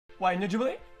Why, no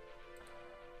Jubilee?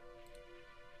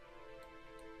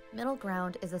 Middle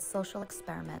ground is a social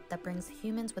experiment that brings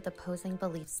humans with opposing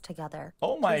beliefs together.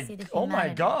 Oh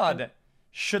my god.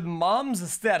 Should moms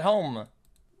stay at home?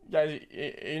 Guys,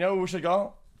 you know who should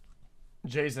go?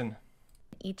 Jason.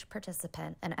 Each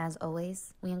participant, and as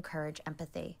always, we encourage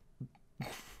empathy.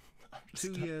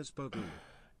 2 years Bogu.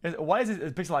 Why is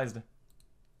it pixelized?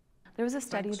 There was a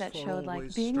study that showed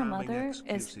like being a mother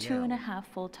is 2.5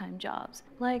 full-time jobs.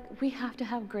 Like we have to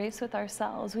have grace with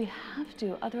ourselves. We have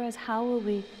to, otherwise how will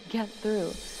we get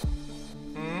through?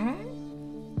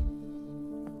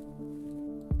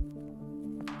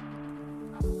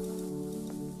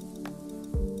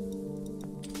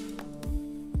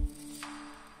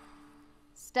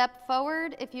 Step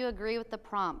forward if you agree with the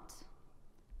prompt.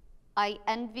 I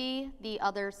envy the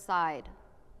other side.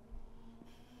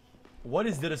 What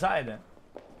is the other side?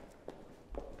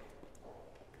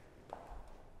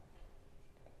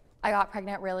 I got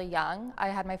pregnant really young. I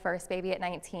had my first baby at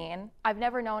 19. I've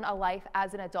never known a life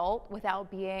as an adult without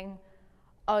being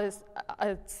a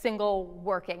single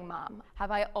working mom. Have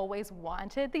I always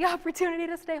wanted the opportunity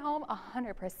to stay home?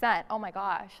 100%. Oh my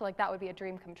gosh, like that would be a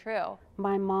dream come true.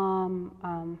 My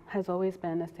mom has always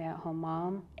been a stay-at-home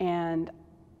mom, and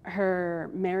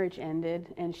her marriage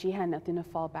ended and she had nothing to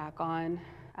fall back on.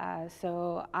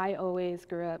 So I always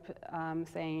grew up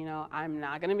saying, you know, I'm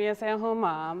not going to be a stay-at-home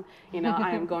mom. You know,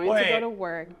 I am going to go to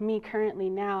work. Me currently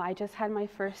now, I just had my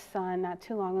first son not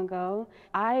too long ago.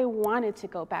 I wanted to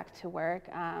go back to work.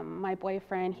 My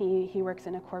boyfriend, he works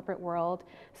in a corporate world,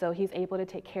 so he's able to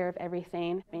take care of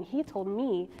everything. And he told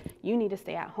me, you need to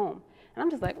stay at home. And I'm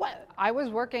just like, what? I was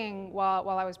working while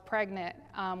I was pregnant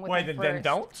with my first. Then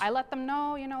don't? I let them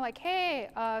know, you know, like, hey,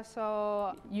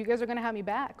 so you guys are gonna have me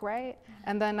back, right?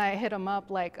 And then I hit them up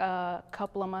like a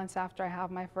couple of months after I have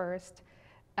my first.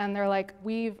 And they're like,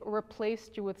 we've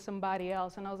replaced you with somebody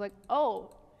else. And I was like, oh,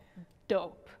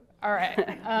 dope. All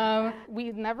right.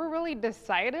 We never really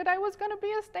decided I was gonna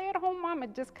be a stay-at-home mom.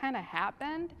 It just kind of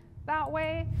happened that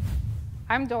way.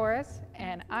 I'm Doris,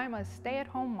 and I'm a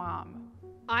stay-at-home mom.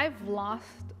 I've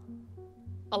lost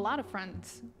a lot of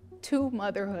friends to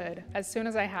motherhood. As soon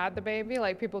as I had the baby,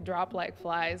 like people dropped like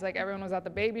flies. Like everyone was at the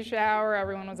baby shower,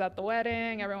 everyone was at the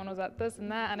wedding, everyone was at this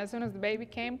and that. And as soon as the baby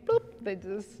came, bloop, they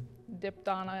just dipped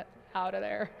on it out of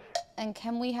there. And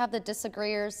can we have the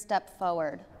disagreeers step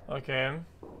forward? Okay.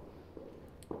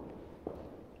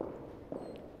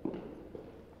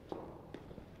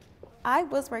 I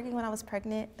was working when I was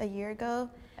pregnant a year ago,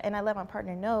 and I let my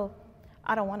partner know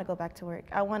I don't want to go back to work.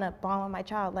 I want to bond with my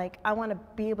child. Like, I want to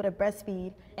be able to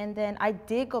breastfeed. And then I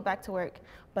did go back to work,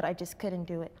 but I just couldn't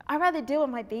do it. I'd rather deal with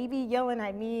my baby yelling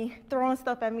at me, throwing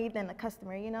stuff at me than the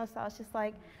customer, you know? So I was just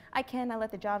like, I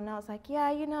let the job know. I was like,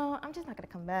 yeah, you know, I'm just not going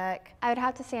to come back. I would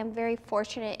have to say I'm very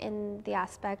fortunate in the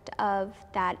aspect of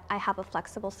that I have a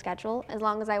flexible schedule. As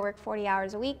long as I work 40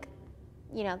 hours a week,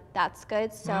 you know, that's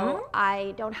good. So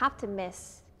I don't have to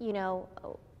miss, you know,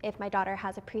 if my daughter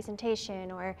has a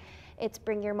presentation or it's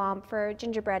bring your mom for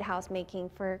gingerbread house making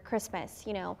for Christmas,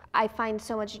 you know. I find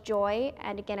so much joy,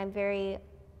 and again, I'm very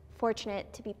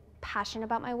fortunate to be passionate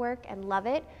about my work and love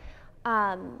it,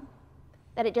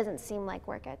 that it doesn't seem like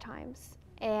work at times.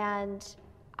 And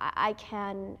I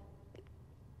can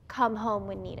come home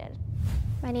when needed.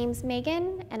 My name's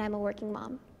Megan, and I'm a working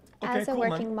mom. Okay, As a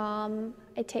working mom,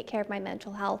 I take care of my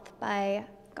mental health by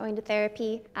going to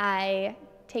therapy. I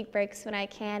take breaks when I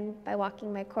can by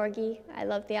walking my corgi. I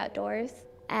love the outdoors,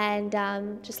 and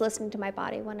just listening to my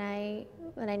body when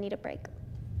I need a break.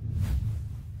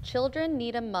 Children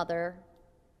need a mother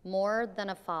more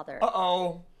than a father.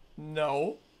 Uh-oh.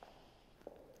 No.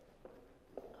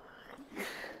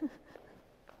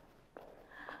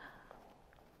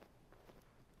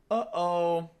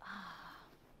 Uh-oh.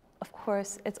 Of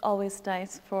course, it's always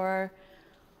nice for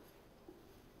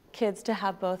kids to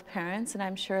have both parents, and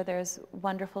I'm sure there's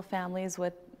wonderful families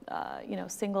with, you know,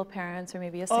 single parents or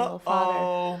maybe a single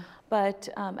father. But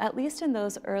at least in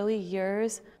those early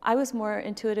years, I was more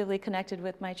intuitively connected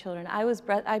with my children. I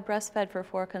breastfed for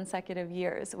 4 consecutive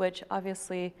years, which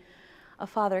obviously a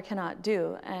father cannot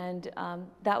do. And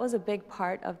that was a big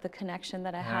part of the connection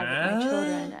that I had with my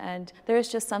children. And there's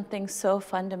just something so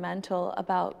fundamental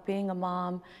about being a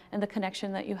mom and the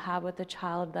connection that you have with the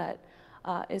child that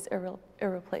is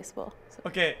irreplaceable. So.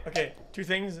 Okay, 2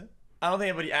 things. I don't think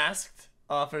anybody asked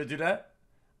for her to do that.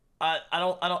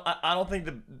 I don't think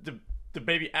the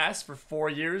baby asked for 4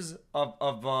 years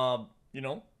of you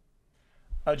know,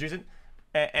 Jason,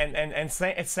 and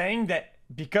saying that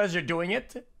because you're doing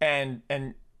it and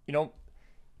you know,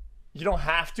 you don't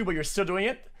have to, but you're still doing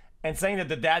it, and saying that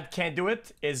the dad can't do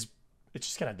it is It's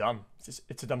just kind of dumb.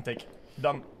 It's a dumb take.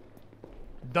 Dumb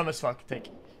as fuck take.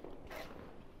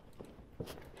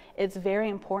 It's very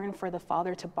important for the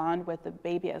father to bond with the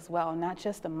baby as well, not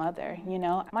just the mother, you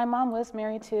know. My mom was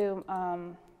married to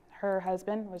her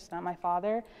husband, which is not my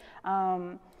father,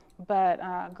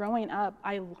 but growing up,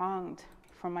 I longed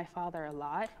for my father a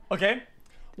lot. Okay.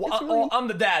 Well, I'm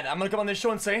the dad. I'm gonna come on this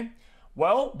show and say,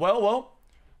 well,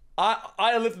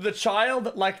 I lifted the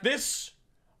child like this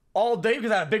all day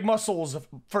because I had big muscles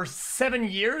for 7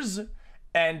 years,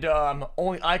 and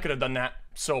only I could have done that.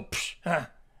 So,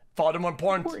 father more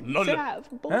important. To have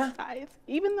both sides.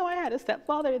 Even though I had a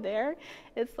stepfather there,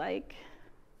 it's like,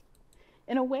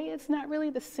 in a way, it's not really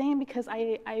the same because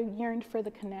I yearned for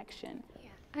the connection. Yeah,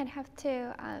 I'd have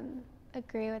to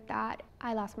agree with that.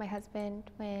 I lost my husband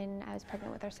when I was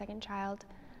pregnant with our second child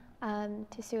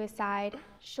to suicide.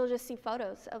 She'll just see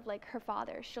photos of like her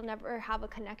father. She'll never have a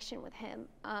connection with him,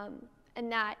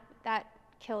 and that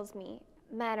kills me.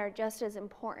 Men are just as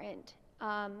important,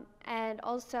 and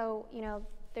also, you know,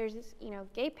 there's, you know,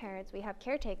 gay parents. We have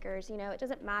caretakers. You know, it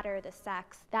doesn't matter the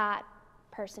sex. That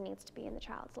person needs to be in the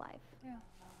child's life. Yeah.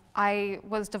 I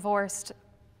was divorced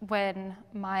when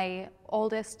my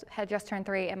oldest had just turned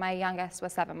 3 and my youngest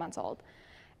was 7 months old.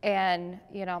 And,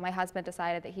 you know, my husband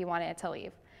decided that he wanted to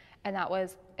leave. And that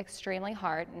was extremely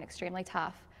hard and extremely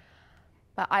tough.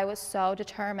 But I was so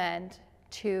determined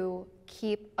to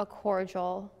keep a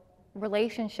cordial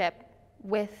relationship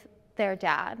with their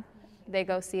dad. They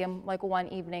go see him like one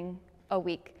evening a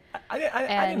week. I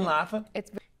didn't laugh.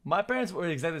 My parents were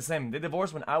exactly the same. They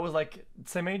divorced when I was like the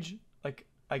same age, like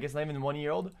I guess not even 1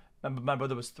 year old. My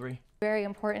brother was 3. Very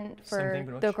important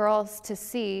for the girls to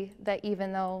see that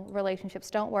even though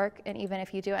relationships don't work, and even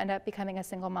if you do end up becoming a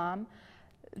single mom,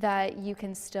 that you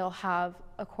can still have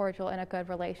a cordial and a good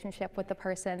relationship with the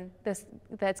person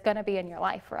that's going to be in your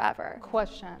life forever.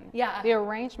 Question. Yeah. The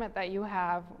arrangement that you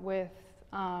have with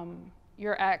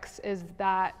your ex, is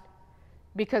that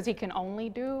because he can only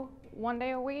do 1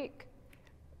 day a week?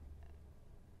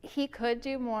 He could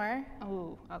do more.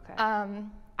 Ooh, okay.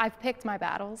 I've picked my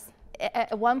battles.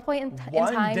 At one point in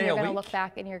time, you're going to look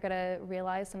back and you're going to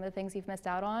realize some of the things you've missed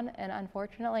out on, and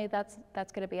unfortunately, that's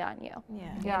going to be on you.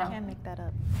 Yeah, you you can't make that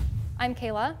up. I'm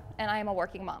Kayla, and I am a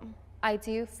working mom. I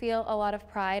do feel a lot of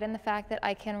pride in the fact that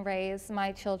I can raise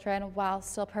my children while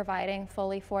still providing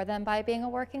fully for them by being a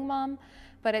working mom,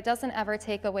 but it doesn't ever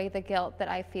take away the guilt that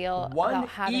I feel about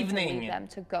having to leave them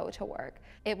to go to work.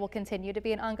 It will continue to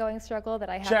be an ongoing struggle that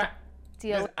I have to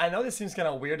deal with. I know this seems kind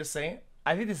of weird to say.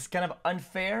 I think this is kind of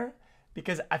unfair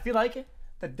because I feel like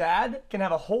the dad can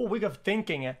have a whole week of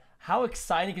thinking, how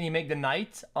exciting can you make the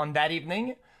night on that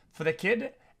evening for the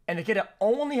kid? And the kid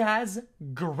only has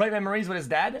great memories with his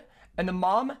dad. And the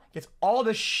mom gets all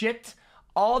the shit,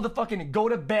 all the fucking go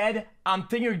to bed, I'm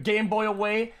taking your Game Boy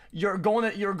away, you're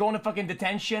going to fucking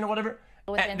detention or whatever.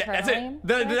 That's it.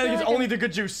 That gets only the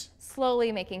good juice.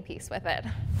 Slowly making peace with it.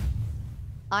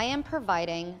 I am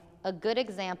providing a good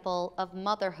example of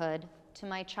motherhood to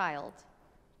my child.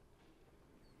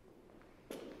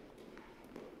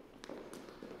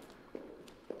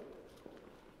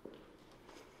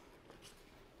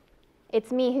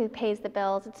 It's me who pays the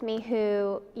bills. It's me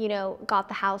who, you know, got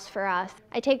the house for us.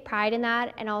 I take pride in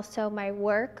that, and also my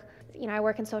work. You know, I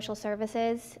work in social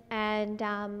services, and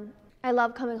I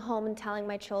love coming home and telling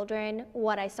my children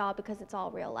what I saw because it's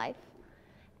all real life,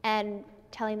 and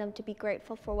telling them to be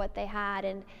grateful for what they had.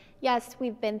 And yes,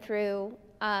 we've been through,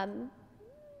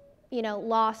 you know,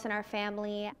 loss in our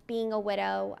family. Being a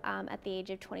widow at the age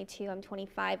of 22, I'm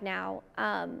 25 now.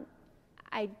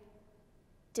 I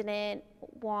didn't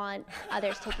want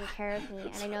others taking care of me,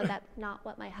 and I know that's not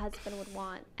what my husband would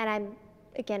want. And I'm,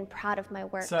 again, proud of my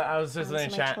work. So I was just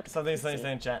saying in chat. Something's saying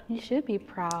in chat. You should be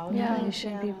proud. Yeah, you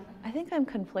should be. I think I'm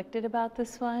conflicted about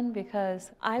this one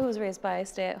because I was raised by a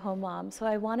stay-at-home mom, so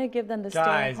I want to give them the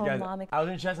stay-at-home mom experience. I was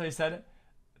in chat, so they said,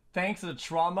 thanks to the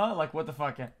trauma, like what the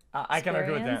fuck? I can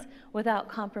agree with that. Without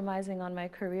compromising on my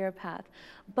career path.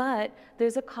 But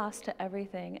there's a cost to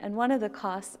everything. And one of the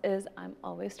costs is I'm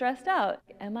always stressed out.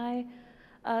 Am I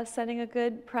setting a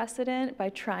good precedent by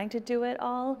trying to do it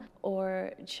all?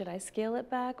 Or should I scale it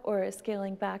back? Or is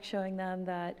scaling back showing them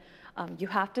that you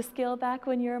have to scale back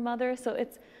when you're a mother? So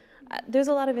it's there's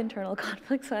a lot of internal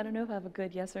conflict, so I don't know if I have a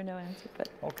good yes or no answer. But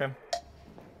okay.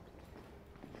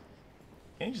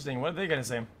 Interesting. What are they going to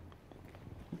say?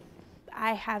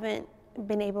 I haven't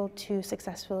been able to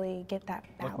successfully get that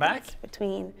balance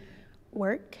between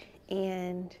work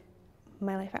and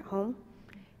my life at home.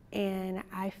 And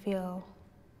I feel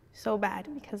so bad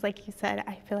because, like you said,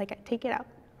 I feel like I take it out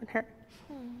on her.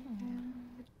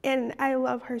 And I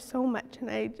love her so much, and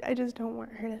I just don't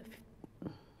want her to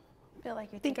feel like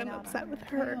you're think taking I'm out upset on with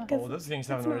her. her. Oh, this thing's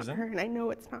having It's no not reason. her, and I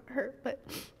know it's not her, but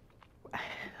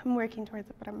I'm working towards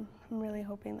it, but I'm really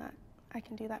hoping that I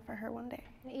can do that for her one day.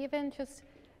 Even just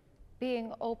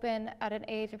being open at an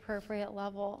age-appropriate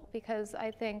level, because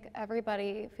I think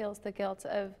everybody feels the guilt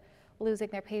of losing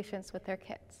their patience with their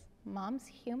kids. Mom's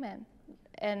human,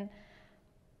 and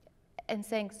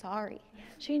saying sorry.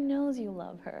 She knows you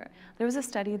love her. There was a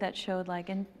study that showed like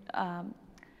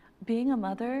being a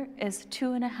mother is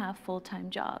 2.5 full-time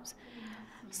jobs.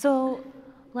 So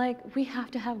like we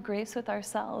have to have grace with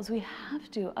ourselves. We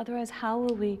have to, otherwise how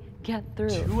will we get through?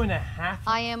 2.5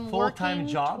 I am full-time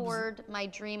working jobs? toward my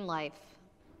dream life.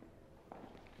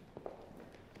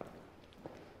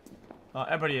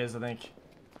 Everybody is, I think.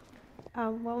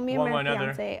 Well, me and One way or my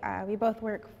another. fiance, we both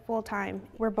work full time.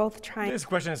 We're both trying This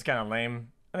question is kind of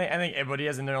lame. I think everybody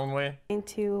is in their own way.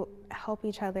 to help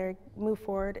each other move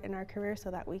forward in our career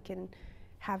so that we can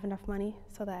have enough money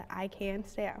so that I can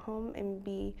stay at home and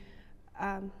be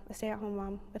a stay-at-home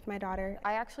mom with my daughter.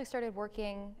 I actually started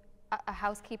working a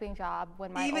housekeeping job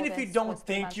when my Even if you oldest don't was 3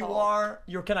 think months you old. are,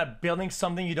 you're kind of building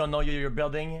something you don't know you're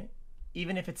building.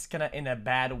 Even if it's kind of in a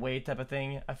bad way type of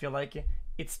thing, I feel like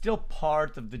it's still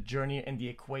part of the journey and the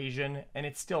equation, and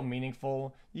it's still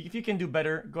meaningful. If you can do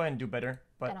better, go ahead and do better.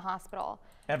 But in a hospital.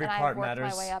 every and part I've worked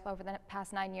matters. my way up over the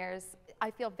past 9 years.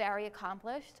 I feel very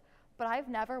accomplished, but I've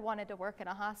never wanted to work in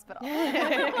a hospital.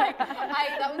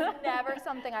 That was never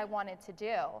something I wanted to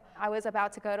do. I was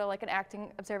about to go to like an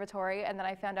acting observatory, and then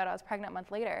I found out I was pregnant a month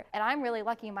later. And I'm really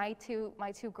lucky. My two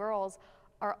girls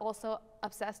are also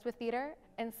obsessed with theater,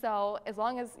 and so as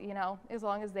long as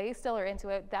they still are into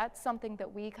it, that's something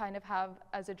that we kind of have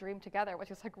as a dream together,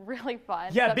 which is like really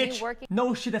fun. yeah, But me bitch. working-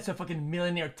 No shit, that's a fucking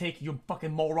millionaire take, you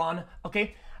fucking moron.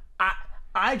 Okay,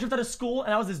 I dropped out of school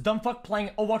and I was this dumb fuck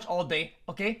playing Overwatch all day.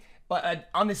 Okay, but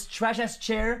on this trash ass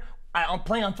chair, I'm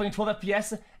playing on fucking 12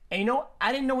 FPS, and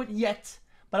I didn't know it yet,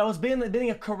 but I was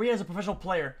building a career as a professional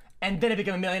player, and then I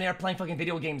became a millionaire playing fucking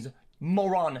video games.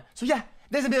 Moron. So yeah,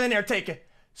 there's a millionaire take.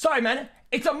 Sorry, man.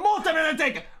 It's a multi-millionaire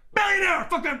take. Billionaire!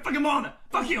 Fucking moron!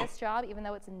 Fuck you! This job, even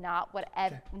though it's not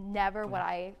never what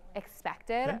I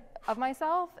expected of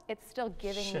myself, it's still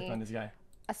giving Shit, me man, this guy.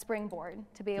 a springboard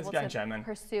to be able guy in to chat, man.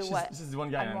 pursue This what is one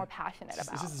guy, I'm man. more passionate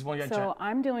about. This is one guy in So chat.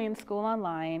 I'm doing school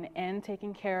online and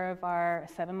taking care of our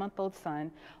 7-month-old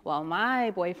son while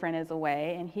my boyfriend is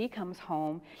away, and he comes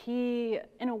home. He,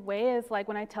 in a way, is like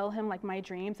when I tell him like my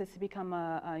dreams is to become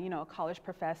a college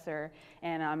professor,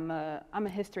 and I'm a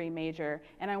history major,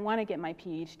 and I want to get my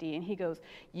PhD. And he goes,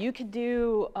 "You could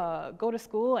go to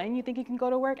school, and you think you can go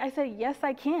to work?" I said, "Yes,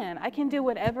 I can. I can do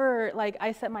whatever like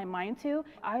I set my mind to."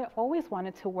 I've always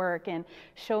wanted to work and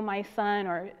show my son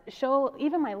or show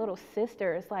even my little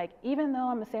sisters, like, even though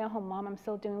I'm a stay-at-home mom, I'm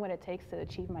still doing what it takes to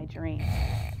achieve my dream.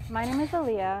 My name is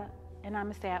Aaliyah, and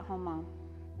I'm a stay-at-home mom.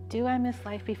 Do I miss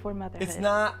life before motherhood? It's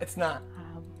not.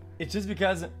 It's just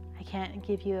because. I can't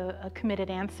give you a committed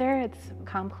answer. It's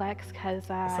complex because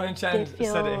I Sunshine did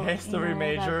feel said a history that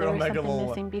major, there was Omega something Lol.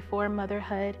 missing before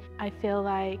motherhood. I feel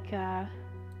like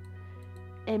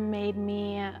it made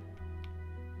me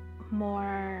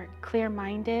more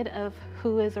clear-minded of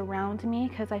who is around me,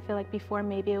 because I feel like before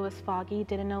maybe it was foggy,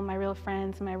 didn't know my real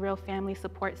friends, my real family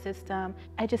support system.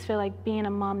 I just feel like being a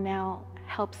mom now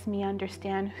helps me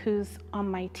understand who's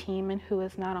on my team and who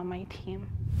is not on my team.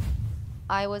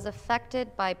 I was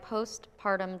affected by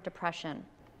postpartum depression.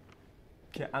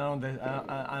 Okay, I don't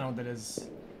know what that is.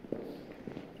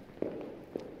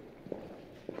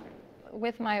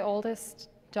 With my oldest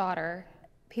daughter,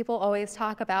 people always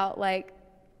talk about like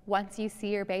once you see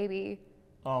your baby.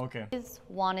 Oh, okay. I always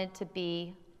wanted to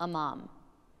be a mom.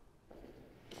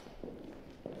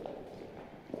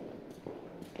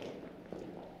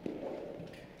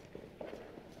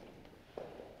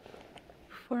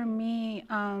 For me,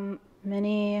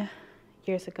 many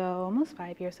years ago, almost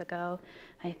 5 years ago,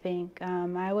 I think,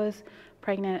 I was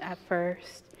pregnant at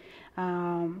first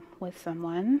with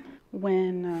someone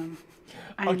when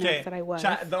I announced that I was.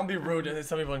 Chat, don't be rude. There's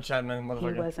some people in chat, man, He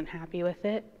motherfucker. wasn't happy with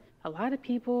it. A lot of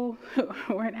people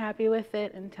weren't happy with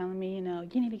it and telling me,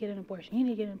 you need to get an abortion, you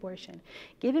need to get an abortion.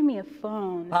 Giving me a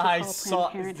phone to I call saw.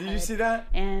 Planned Parenthood. Did you see that?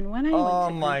 And when I Oh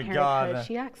went to my Planned God. Parenthood,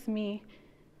 she asked me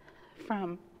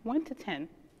from 1 to 10,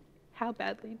 how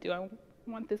badly do I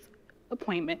want this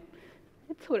appointment?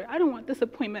 I told her, I don't want this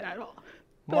appointment at all.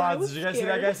 But I Mods, was did you guys see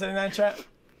that guy saying that in chat?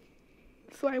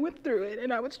 So I went through it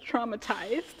and I was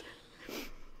traumatized.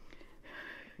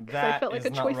 Because I That felt like is a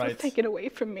not choice right. was taken away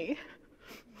from me.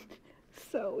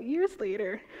 So years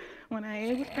later, when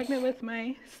I was pregnant with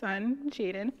my son,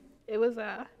 Jaden, it was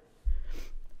a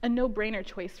no-brainer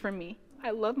choice for me.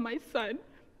 I love my son.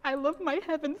 I love my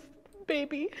heavens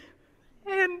baby.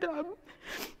 And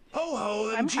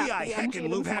Oh, I'm OMG, happy. I I'm heckin'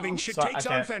 Jaden's love having mom. shit Sorry, takes I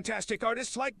on can't. fantastic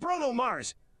artists like Bruno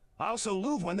Mars. I also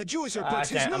love when the juicer I puts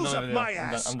his can't. I'm nose done up with the my video.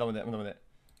 ass. I'm done with it.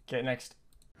 Okay, next.